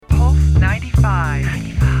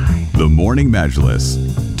Morning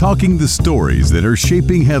Majlis, talking the stories that are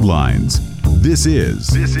shaping headlines. This is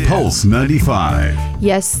Pulse 95.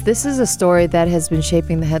 Yes, this is a story that has been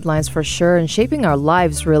shaping the headlines for sure and shaping our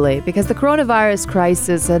lives really, because the coronavirus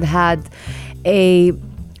crisis had a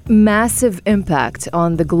massive impact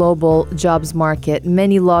on the global jobs market.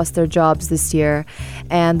 Many lost their jobs this year,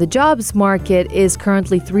 and the jobs market is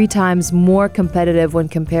currently 3 times more competitive when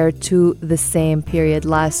compared to the same period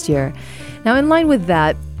last year. Now, in line with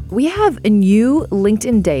that, we have a new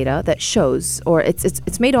LinkedIn data that shows, or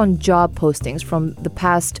it's made on job postings from the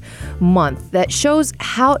past month, that shows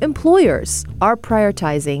how employers are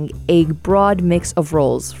prioritizing a broad mix of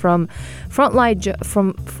roles, from frontline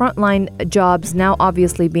jobs now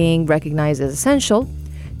obviously being recognized as essential,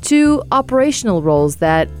 to operational roles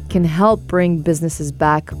that can help bring businesses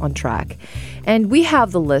back on track. And we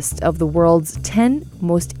have the list of the world's 10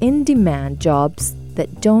 most in-demand jobs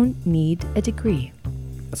that don't need a degree.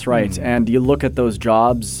 That's right. And you look at those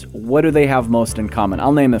jobs, what do they have most in common?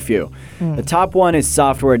 I'll name a few. The top one is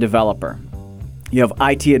software developer. You have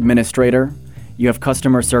IT administrator, you have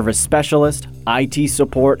customer service specialist, IT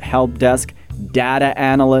support, help desk, data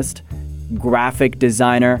analyst, graphic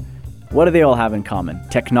designer. What do they all have in common?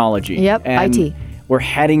 Technology. Yep, and IT. We're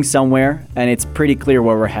heading somewhere, and it's pretty clear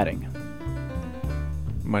where we're heading.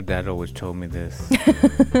 My dad always told me this.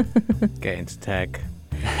 Get into tech.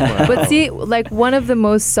 But see, like one of the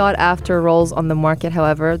most sought after roles on the market,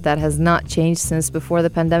 however, that has not changed since before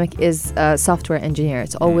the pandemic is software engineer.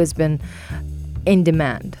 It's always been in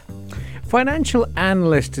demand. Financial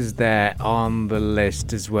analyst is there on the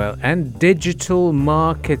list as well. And digital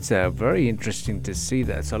marketer. Very interesting to see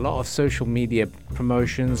that. It's a lot of social media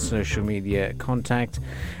promotions, social media contact.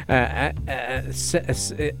 And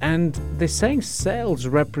they're saying sales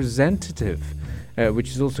representative. Which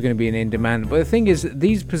is also going to be an in-demand. But the thing is,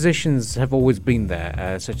 these positions have always been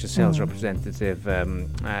there, such as sales representative,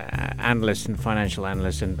 analyst and financial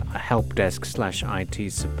analyst, and help desk /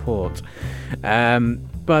 IT support.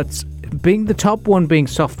 But being the top one, being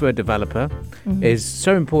software developer, is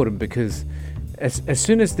so important because as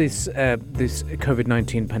soon as this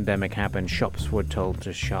COVID-19 pandemic happened, shops were told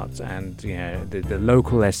to shut, and the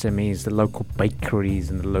local SMEs, the local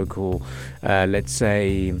bakeries, and the local, let's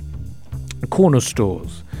say, corner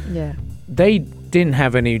stores. Yeah. They didn't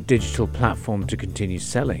have any digital platform to continue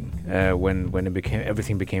selling when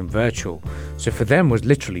everything became virtual. So for them was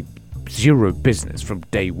literally zero business from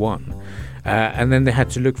day one. And then they had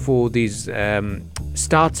to look for these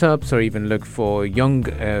startups, or even look for young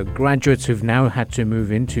graduates who've now had to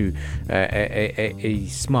move into a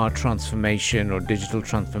smart transformation or digital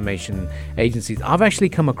transformation agencies. I've actually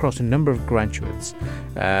come across a number of graduates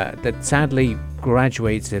that sadly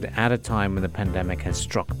graduated at a time when the pandemic has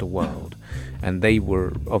struck the world. And they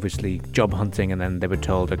were obviously job hunting, and then they were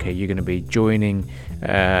told, okay, you're going to be joining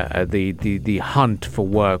the hunt for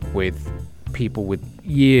work with people with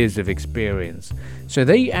years of experience. So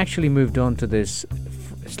they actually moved on to this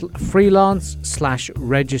freelance /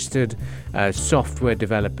 registered software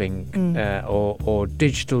developing or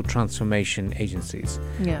digital transformation agencies,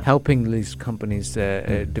 helping these companies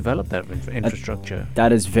develop that infrastructure.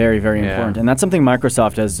 That is very, very important. And that's something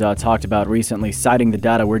Microsoft has talked about recently, citing the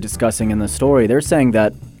data we're discussing in the story. They're saying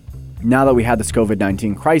that now that we had this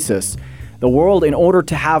COVID-19 crisis, the world, in order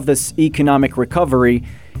to have this economic recovery,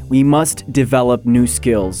 we must develop new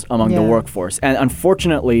skills among the workforce. And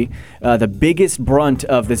unfortunately, the biggest brunt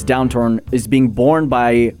of this downturn is being borne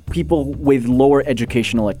by people with lower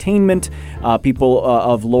educational attainment, people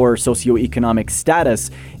of lower socioeconomic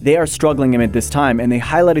status. They are struggling amid this time, and they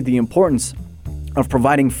highlighted the importance of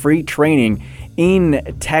providing free training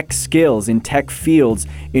in tech skills, in tech fields,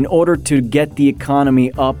 in order to get the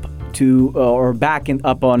economy up to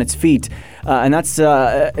up on its feet. And that's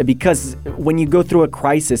because when you go through a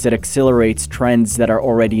crisis, it accelerates trends that are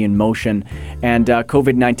already in motion. And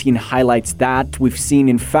COVID-19 highlights that. We've seen,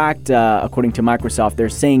 in fact, according to Microsoft, they're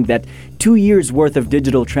saying that 2 years worth of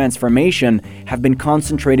digital transformation have been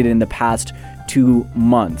concentrated in the past 2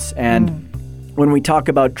 months. And when we talk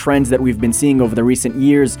about trends that we've been seeing over the recent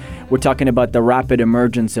years, we're talking about the rapid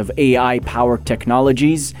emergence of AI-powered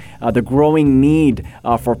technologies, the growing need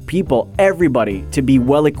for people, everybody, to be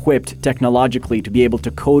well-equipped technologically, to be able to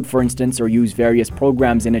code, for instance, or use various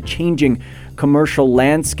programs in a changing commercial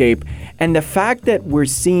landscape. And the fact that we're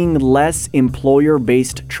seeing less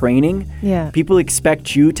employer-based training, people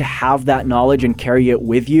expect you to have that knowledge and carry it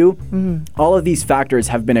with you. All of these factors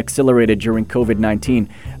have been accelerated during COVID-19,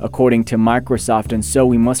 according to Microsoft. And so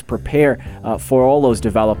we must prepare for all those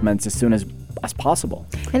developments as soon as as possible.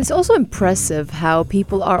 And it's also impressive how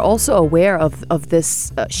people are also aware of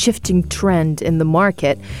this shifting trend in the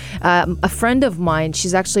market. A friend of mine,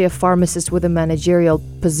 she's actually a pharmacist with a managerial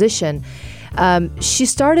position. She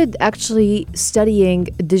started actually studying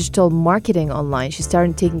digital marketing online. She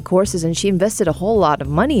started taking courses and she invested a whole lot of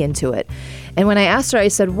money into it. And when I asked her, I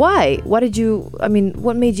said, why? What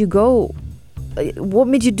made you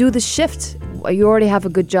do the shift? You already have a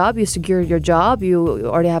good job. You secured your job. You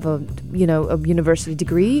already have a university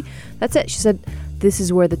degree. That's it. She said, this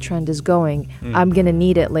is where the trend is going. I'm going to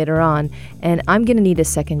need it later on. And I'm going to need a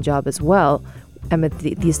second job as well amid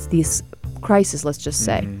these crises, let's just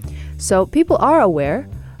say. So people are aware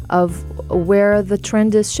of where the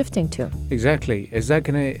trend is shifting to. Exactly. Is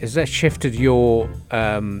that shifted your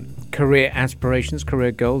career aspirations,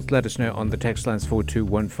 career goals? Let us know on the text lines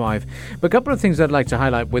 4215. But a couple of things I'd like to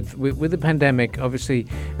highlight with the pandemic. Obviously,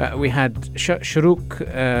 we had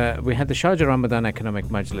Shuruk, we had the Sharjah Ramadan Economic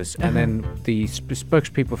Majlis, and then the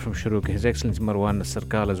spokespeople from Shuruk, His Excellency Marwan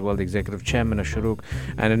Sarkar as well, the executive chairman of Shuruk,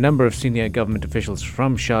 and a number of senior government officials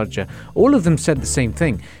from Sharjah. All of them said the same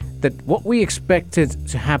thing, that what we expected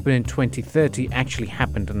to happen in 2030 actually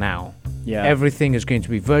happened now. Yeah. Everything is going to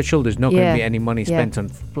be virtual. There's not going to be any money spent on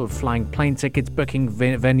flying plane tickets, booking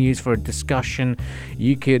venues for a discussion.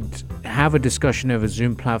 You could have a discussion over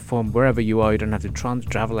Zoom platform wherever you are. You don't have to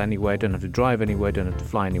travel anywhere, don't have to drive anywhere, don't have to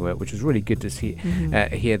fly anywhere, which is really good to see,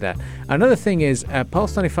 hear that. Another thing is,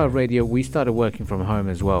 Pulse 95 Radio, we started working from home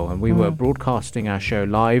as well, and we were broadcasting our show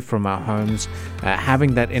live from our homes,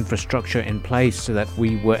 having that infrastructure in place so that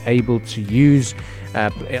we were able to use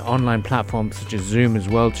online platforms such as Zoom as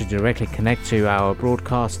well to directly connect to our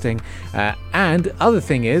broadcasting. And other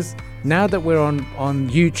thing is, now that we're on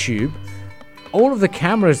YouTube, all of the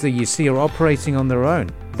cameras that you see are operating on their own.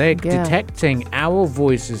 They're detecting our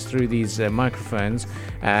voices through these microphones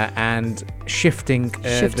and shifting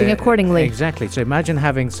accordingly. Exactly. So imagine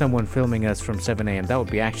having someone filming us from 7 a.m. That would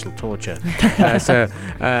be actual torture.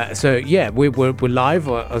 So yeah, we're live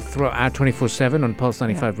throughout 24/7 on Pulse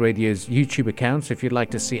 95 Radio's YouTube account. So if you'd like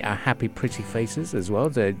to see our happy, pretty faces as well,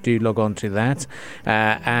 do log on to that.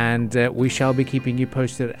 And we shall be keeping you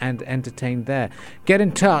posted and entertained there. Get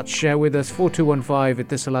in touch with us, 4215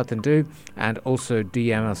 Ittisalat and Do, and also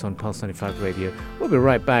DM us on Pulse 95 Radio. We'll be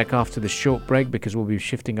right back after the short break because we'll be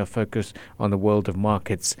shifting our focus on the world of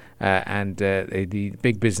markets and the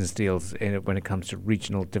big business deals when it comes to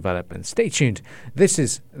regional development. Stay tuned. This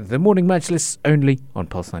is the Morning Majlis only on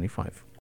Pulse 95.